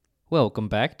Welcome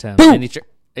back to Boom! Mini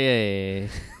Hey.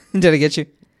 Did I get you?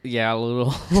 Yeah, a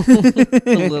little.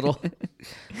 A little.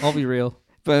 I'll be real.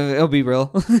 But it'll be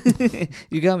real.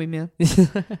 You got me, man.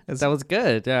 That was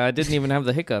good. I didn't even have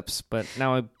the hiccups, but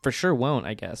now I for sure won't,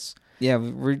 I guess. Yeah,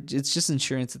 it's just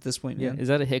insurance at this point, man. Is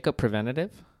that a hiccup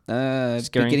preventative?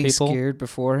 Scaring getting people? scared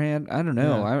beforehand. I don't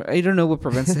know. Yeah. I don't know what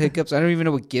prevents the hiccups. I don't even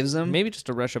know what gives them. Maybe just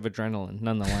a rush of adrenaline,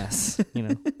 nonetheless.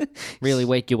 Really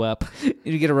wake you up.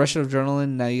 You get a rush of adrenaline,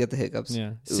 now you get the hiccups. Yeah.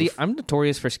 Oof. See, I'm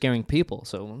notorious for scaring people,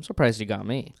 so I'm surprised you got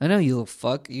me. I know, you little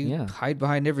fuck. You Yeah. hide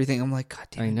behind everything. I'm like, God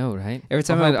damn it. I know, right? Every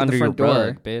time I'll I hide open under the front your door,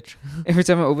 rug, bitch. every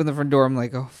time I open the front door, I'm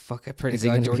like, oh fuck! I pray to Is he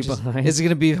God, gonna George be behind? is he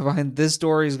gonna be behind this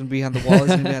door? He's gonna be behind the wall. He's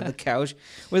gonna be behind the couch.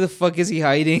 Where the fuck is he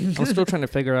hiding? I'm still trying to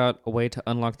figure out a way to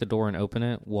unlock the door and open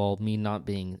it while me not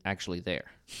being actually there.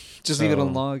 Just leave it So-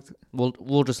 unlocked.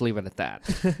 We'll just leave it at that.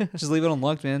 Just leave it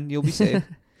unlocked, man. You'll be safe.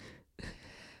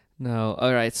 No.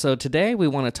 All right. So today we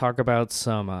want to talk about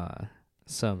some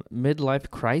midlife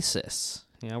crisis.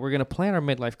 We're gonna plan our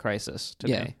midlife crisis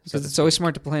Yeah, today. because it's always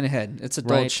smart to plan ahead. It's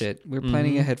adult Right. shit. We're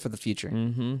planning Mhm. ahead for the future.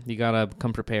 You gotta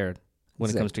come prepared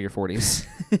when it comes to your 40s.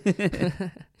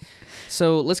 Exactly.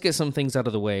 So let's get some things out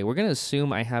of the way. We're gonna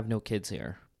assume I have no kids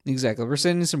here. Exactly. We're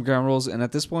setting some ground rules, and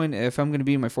at this point, if I'm going to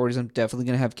be in my 40s, I'm definitely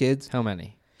going to have kids. How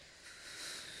many?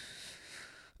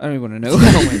 I don't even want to know.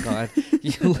 Oh my god!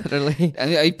 You literally.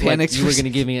 I panicked. Like you were gonna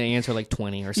give me an answer like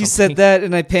 20 or something. You said that,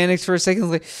 and I panicked for a second. I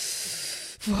was like,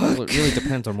 fuck. Well, it really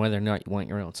depends on whether or not you want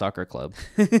your own soccer club.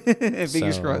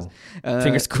 Fingers So, crossed.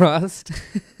 Fingers crossed.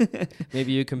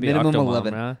 Maybe you can be Minimum Octo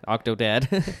 11. Mom, huh? Octo Dad.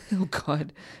 Oh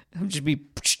God, I'm just be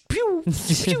pew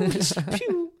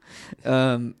pew.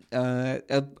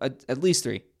 At least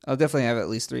 3. I'll definitely have at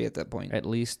least 3 at that point. At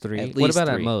least 3. At What least about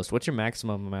 3. at most? What's your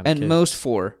maximum amount of At kids? most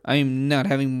 4. I am not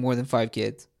having more than 5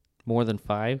 kids. More than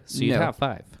 5? So you'd No. have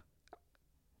 5.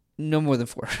 No more than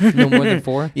 4. No more than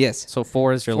 4? Yes. So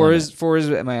 4 is your 4 limit. is 4 is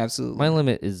my absolute My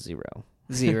limit is 0.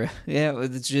 0. Yeah,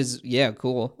 it's just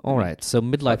cool. All right. So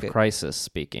midlife Fuck it. crisis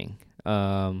speaking.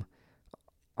 I'm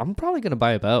probably going to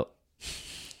buy a boat.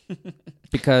 You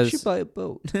Because should buy a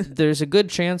boat. there's a good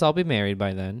chance I'll be married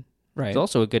by then. Right. There's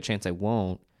also a good chance I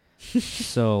won't.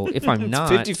 So if I'm It's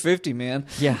not, 50-50, man.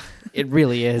 yeah, it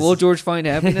really is. Will George find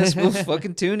happiness? We'll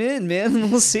fucking tune in, man.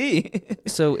 We'll see.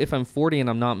 So if I'm 40 and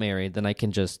I'm not married, then I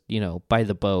can just, buy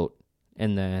the boat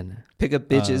and then Pick up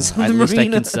bitches on at the least I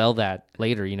marina. can sell that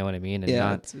later, you know what I mean? And Yeah,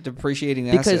 not it's a depreciating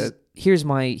because asset. here's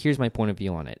my point of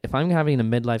view on it. If I'm having a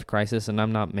midlife crisis and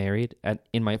I'm not married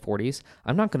in my 40s,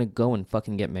 I'm not going to go and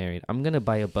fucking get married. I'm going to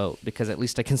buy a boat because at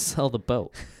least I can sell the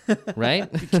boat, right?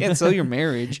 You can't sell your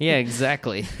marriage. Yeah,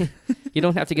 exactly. You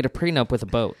don't have to get a prenup with a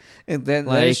boat. And that is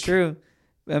Like- true.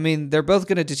 I mean, they're both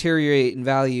going to deteriorate in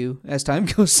value as time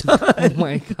goes on. Oh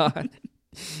my god.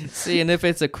 See, and if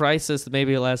it's a crisis,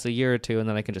 maybe it'll last a year or two, and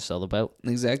then I can just sell the boat.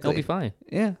 Exactly. I'll be fine.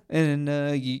 Yeah. And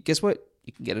guess what?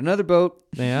 You can get another boat.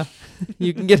 Yeah,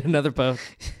 you can get another boat.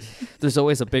 There's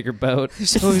always a bigger boat.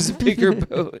 There's always a bigger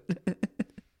boat.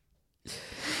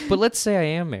 But let's say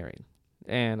I am married,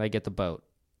 and I get the boat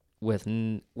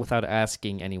without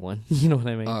asking anyone. You know what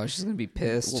I mean? Oh, she's going to be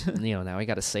pissed. Well, now I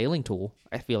got a sailing tool.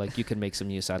 I feel like you can make some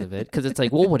use out of it because it's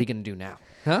like, well, what are you gonna do now?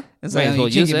 Huh? It's Might like, as well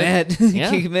you can't use get it. mad. You Yeah.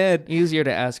 can't get mad. Easier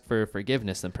to ask for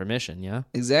forgiveness than permission. Yeah.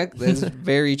 Exactly. That's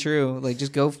very true. Like,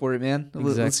 just go for it, man.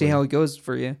 Let's see Exactly. how it goes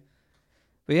for you.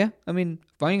 But yeah, I mean,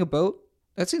 buying a boat,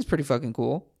 that seems pretty fucking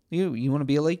cool. You want to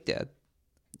be a lake dad.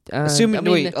 Assuming,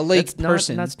 wait, a lake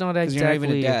person. That's not 'Cause exactly. you're not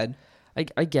even a dad.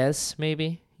 I guess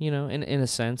maybe in a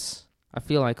sense. I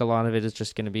feel like a lot of it is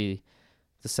just going to be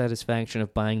the satisfaction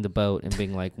of buying the boat and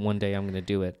being like, one day I'm going to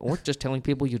do it, or just telling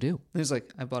people you do. It's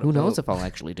like, I bought a Who boat. knows if I'll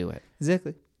actually do it?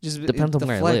 Exactly. Just Depends the on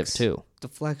where flex, I live too. The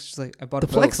flex, just like, I bought The a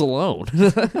boat. flex alone.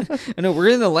 I know, we're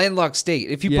in a landlocked state.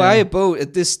 If you Yeah. buy a boat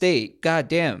at this state,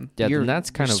 goddamn, Yeah, you're, then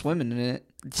that's kind you're of- swimming in it.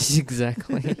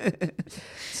 Exactly.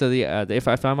 So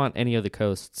if I'm on any of the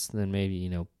coasts, then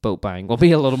maybe boat buying will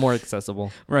be a little more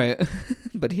accessible. Right.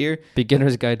 But here,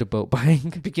 Beginner's guide to boat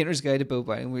buying. beginner's guide to boat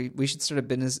buying. We should start a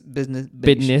business.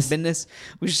 Business.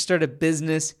 We should start a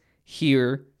business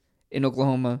here in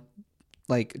Oklahoma,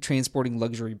 like transporting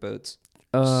luxury boats.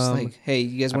 Just like, hey,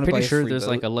 you guys I'm want to buy pretty a sure free there's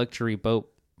boat? like a luxury boat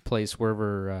place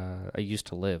wherever I used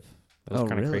to live. It was Oh,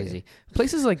 kind of really? crazy.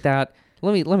 Places like that.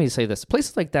 Let me say this.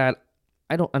 Places like that,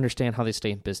 I don't understand how they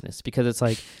stay in business because it's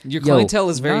like Your clientele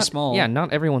is very not- small. Yeah,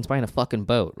 not everyone's buying a fucking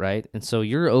boat, right? And so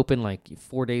you're open like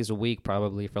 4 days a week,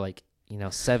 probably for like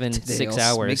 7, Today 6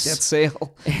 I'll hours. Make that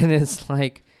sale. And it's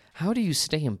like, how do you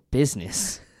stay in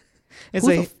business? It's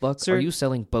Who like, the fuck sir, are you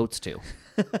selling boats to?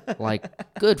 Like,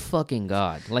 good fucking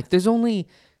God. Like, there's only...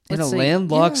 in a let's say-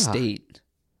 landlocked yeah. state.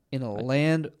 in a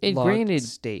landlocked granted,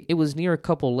 state. It was near a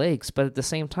couple lakes, but at the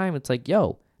same time, it's like,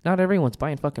 yo, not everyone's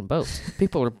buying fucking boats.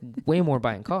 People are way more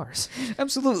buying cars.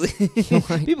 Absolutely.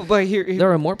 Like, people buy here.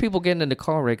 There are more people getting into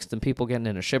car wrecks than people getting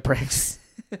into shipwrecks.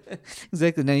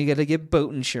 Exactly. Now you got to get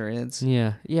boat insurance.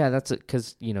 Yeah, that's it.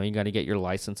 Because you got to get your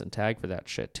license and tag for that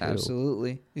shit too.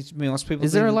 Absolutely. Most people.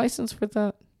 Is there a license for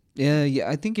that? Yeah.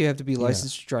 I think you have to be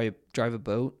licensed to drive a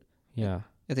boat. Yeah,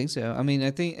 I think so. I mean,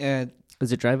 I think.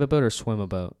 Is it drive a boat or swim a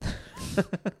boat?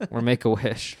 Or make a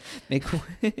wish? Make a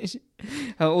wish.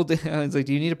 How old? It's like,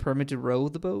 do you need a permit to row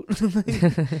the boat?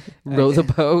 Row the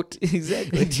boat?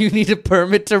 Exactly. Do you need a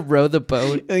permit to row the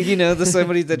boat?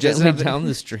 Somebody that doesn't gently have down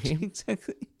the stream.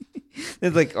 Exactly.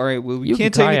 It's like, all right, well, we you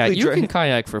can't can kayak. technically You can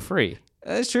kayak for free.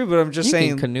 That's true, but I'm just you saying.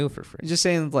 Can canoe for free. I'm just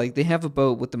saying, like, they have a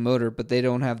boat with the motor, but they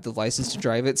don't have the license to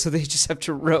drive it, so they just have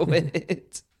to row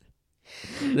it.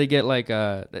 They get like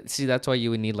see, that's why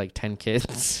you would need like 10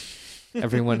 kids.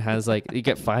 Everyone has like, you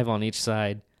get 5 on each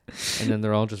side, and then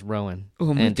they're all just rowing.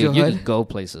 Oh my and dude, God. you could go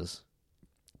places.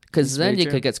 Because then you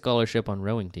true. could get scholarship on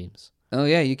rowing teams. Oh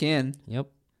yeah, you can. Yep.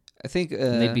 I think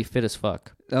And they'd be fit as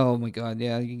fuck. Oh my God,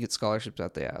 yeah, you can get scholarships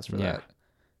out the ass for that.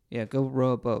 Yeah, go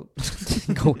row a boat.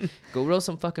 Go row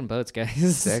some fucking boats, guys.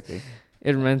 Exactly.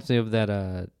 It reminds me of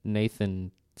that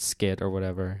Nathan skit or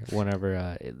whatever.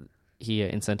 Whenever he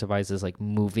incentivizes like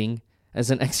moving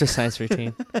as an exercise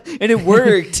routine, and it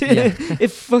worked. Yeah. It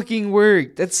fucking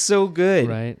worked. That's so good.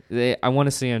 Right? I want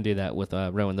to see him do that with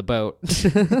rowing the boat.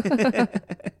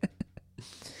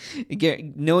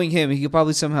 Knowing him, he could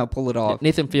probably somehow pull it off.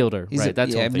 Nathan Fielder, right?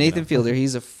 That's Nathan Fielder.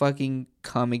 He's a fucking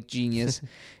comic genius.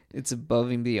 It's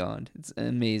above and beyond. It's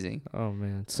amazing. Oh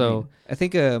man! So I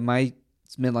think my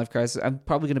midlife crisis, I'm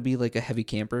probably gonna be like a heavy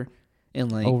camper,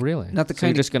 and like, oh really? Not the so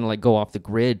kind you're just gonna like go off the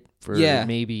grid for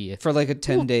maybe for like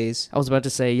 10 days. I was about to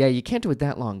say, yeah, you can't do it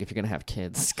that long if you're gonna have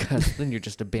kids, because then you're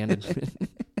just abandoned.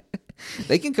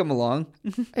 They can come along.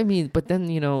 I mean, but then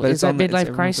But is that midlife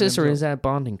it's crisis or everyone for is that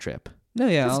bonding trip? No,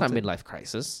 yeah, It's not midlife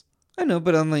crisis. I know,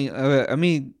 but I'm like, I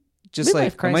mean, just Midlife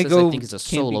like crisis, I might go. I think is a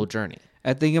solo journey.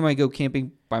 I think I might go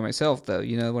camping by myself, though.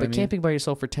 You know what I mean? But camping by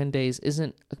yourself for 10 days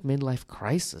isn't a midlife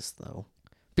crisis, though,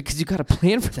 because you got to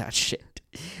plan for that shit.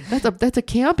 That's a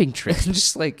camping trip.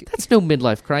 Just like that's no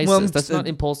midlife crisis. Well, that's not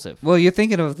impulsive. Well, you're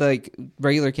thinking of like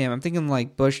regular camp. I'm thinking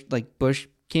like bush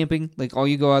camping. Like all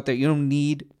you go out there, you don't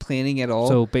need planning at all.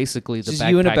 So basically, the just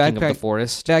you in a backpacking backpack, of the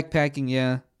forest. Backpacking,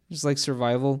 yeah. Just like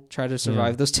survival. Try to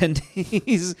survive those 10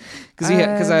 days.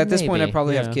 Because at this point, I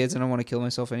probably have kids and I want to kill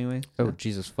myself anyway. Oh,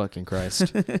 Jesus fucking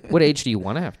Christ. What age do you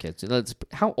want to have kids?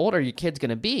 How old are your kids going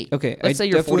to be? Okay. Let's say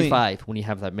you're 45 when you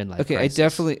have that midlife crisis. I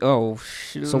definitely... Oh,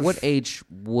 so what age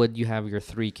would you have your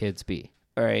 3 kids be?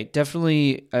 All right.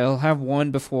 Definitely, I'll have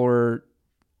one before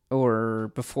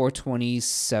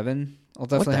 27. I'll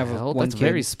definitely have one That's kid.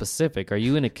 very specific. Are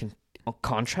you in a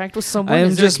contract with someone? I am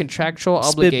Is there a just contractual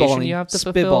obligation you have to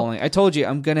fulfill? Spitballing. I told you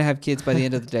I'm gonna have kids by the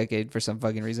end of the decade for some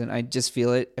fucking reason. I just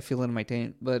feel it. I feel it in my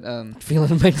taint. But feel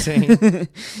it in my taint.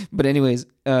 But anyways,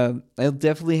 I'll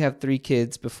definitely have 3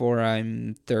 kids before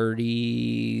I'm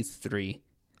 33,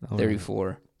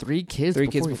 34. 3 kids. 3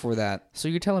 kids before that. So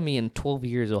you're telling me in 12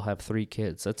 years you'll have 3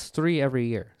 kids? That's 3 every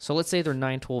year. So let's say they're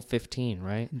 9, 12, 15,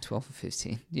 right? 12 or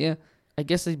 15. Yeah. I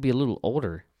guess they'd be a little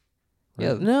older.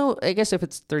 Yeah. No, I guess if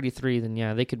it's 33, then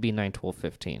yeah, they could be 9, 12,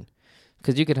 15.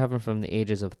 Because you could have them from the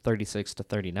ages of 36 to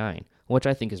 39, which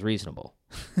I think is reasonable.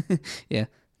 Yeah.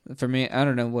 For me, I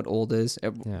don't know what old is.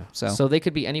 Yeah. So they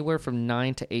could be anywhere from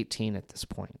 9 to 18 at this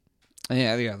point.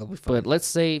 Yeah, they'll be fine. But let's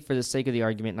say, for the sake of the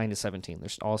argument, 9 to 17. They're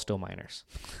all still minors.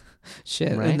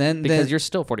 Shit. Right? And then because you're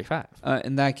still 45.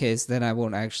 In that case, then I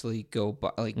won't actually go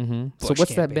bush So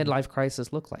what's camping. that midlife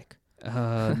crisis look like?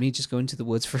 Me just going to the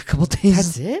woods for a couple days.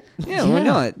 That's it? Yeah, why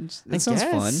not? That sounds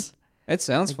guess. fun. It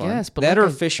sounds fun. Yes, but that like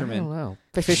or fisherman. I don't know.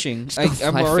 Fishing.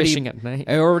 I'm already fishing at night.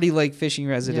 I already like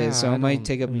fishing as it is, so Yeah, I I might don't-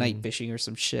 take up I mean- night fishing or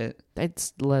some shit.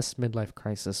 It's less midlife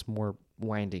crisis, more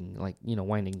winding,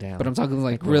 winding down. But I'm talking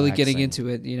like Like really getting relaxing.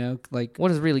 into it, like What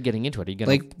is really getting into it? Are you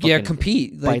gonna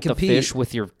compete, bite like the compete. fish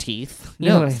with your teeth? You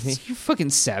No, know what I mean? you're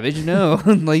fucking savage. No,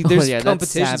 like there's that's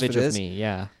competitions savage for this. of me.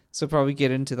 Yeah, So probably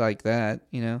get into like that,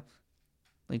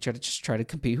 like try to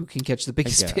compete who can catch the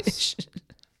biggest guess. fish.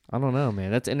 I don't know,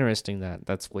 man. That's interesting.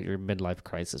 That's what your midlife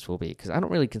crisis will be, because I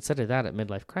don't really consider that a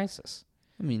midlife crisis.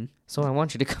 I mean, So I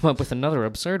want you to come up with another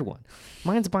absurd one.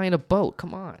 Mine's buying a boat.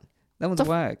 Come on, that one's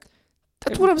whack.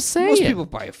 that's what I'm saying. Most people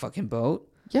buy a fucking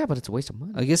boat. Yeah, but it's a waste of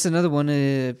money. I guess another one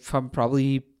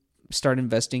probably start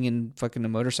investing in fucking a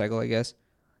motorcycle, I guess.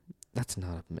 That's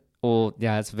not a. Well,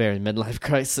 yeah, it's very midlife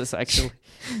crisis actually.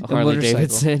 A The Harley motorcycle.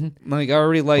 Davidson Like I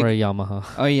already like or a Yamaha.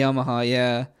 a Yamaha,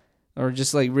 yeah. or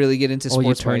just like really get into sports. Or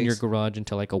you turn bikes. your garage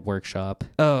into like a workshop.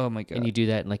 Oh my god! And you do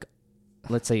that in like,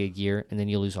 let's say a year, and then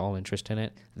you lose all interest in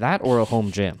it. That or a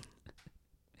home gym.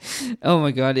 Oh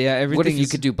my god! Yeah, everything. What if you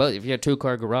could do both? If you had a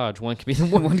 2-car garage, one could be the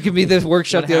one could be the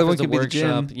workshop, the other one could be the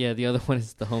gym. Yeah, the other one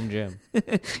is the home gym.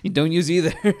 You don't use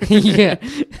either. Yeah,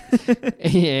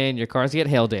 and your cars get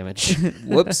hail damage.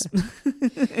 Whoops.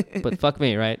 But fuck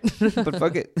me, right? But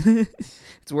fuck it.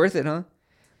 It's worth it, huh?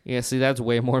 Yeah, see, that's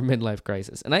way more midlife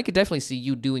crisis, and I could definitely see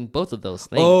you doing both of those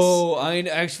things. Oh,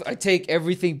 I take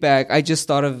everything back. I just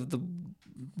thought of the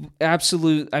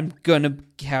absolute. I'm gonna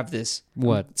have this.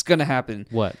 What? It's gonna happen.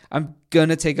 What? I'm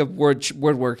gonna take up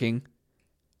woodworking.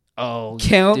 Oh,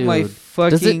 count dude. my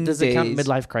fucking Does days. it count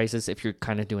midlife crisis if you're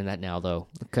kind of doing that now though?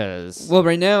 Because well,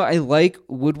 right now I like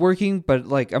woodworking, but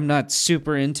like I'm not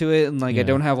super into it, and like Yeah. I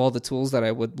don't have all the tools that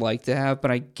I would like to have.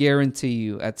 But I guarantee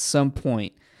you, at some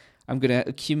point, I'm gonna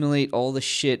accumulate all the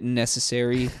shit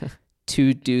necessary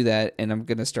to do that, and I'm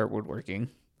gonna start woodworking.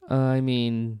 I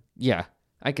mean, yeah,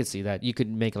 I could see that. You could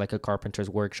make like a carpenter's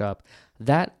workshop,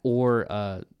 that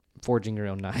or forging your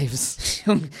own knives.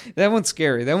 That one's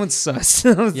scary. That one's sus.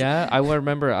 Yeah, I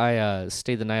remember I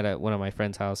stayed the night at one of my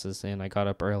friend's houses, and I got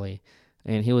up early,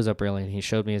 and he was up early, and he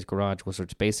showed me his garage, which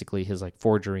was basically his like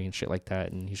forgery and shit like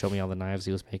that, and he showed me all the knives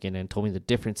he was making and told me the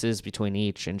differences between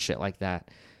each and shit like that.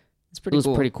 It's pretty. It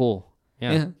was pretty cool.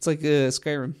 Yeah, it's like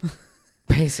Skyrim.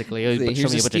 Basically,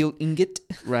 here's a steel ingot,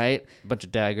 right? A bunch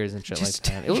of daggers and shit like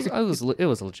that. It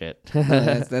was legit.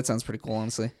 That sounds pretty cool,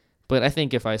 honestly. But I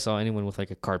think if I saw anyone with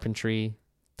like a carpentry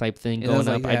type thing It going was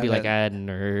up, like I'd be like,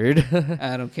 nerd.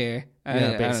 I don't care.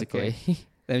 Yeah, I basically. don't care.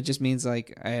 That just means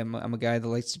like I'm a guy that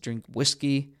likes to drink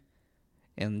whiskey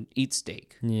and eat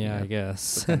steak. Yeah, I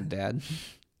guess. Kind of dad.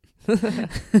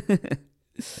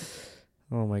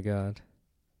 Oh my god.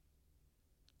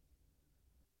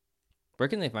 Where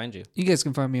can they find you? You guys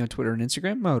can find me on Twitter and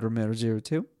Instagram,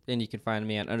 MotorMetal02. And you can find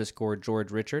me on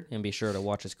 _George Richard, and be sure to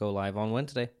watch us go live on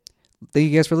Wednesday. Thank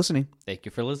you guys for listening. Thank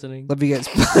you for listening. Love you guys.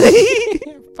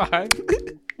 Bye. Bye.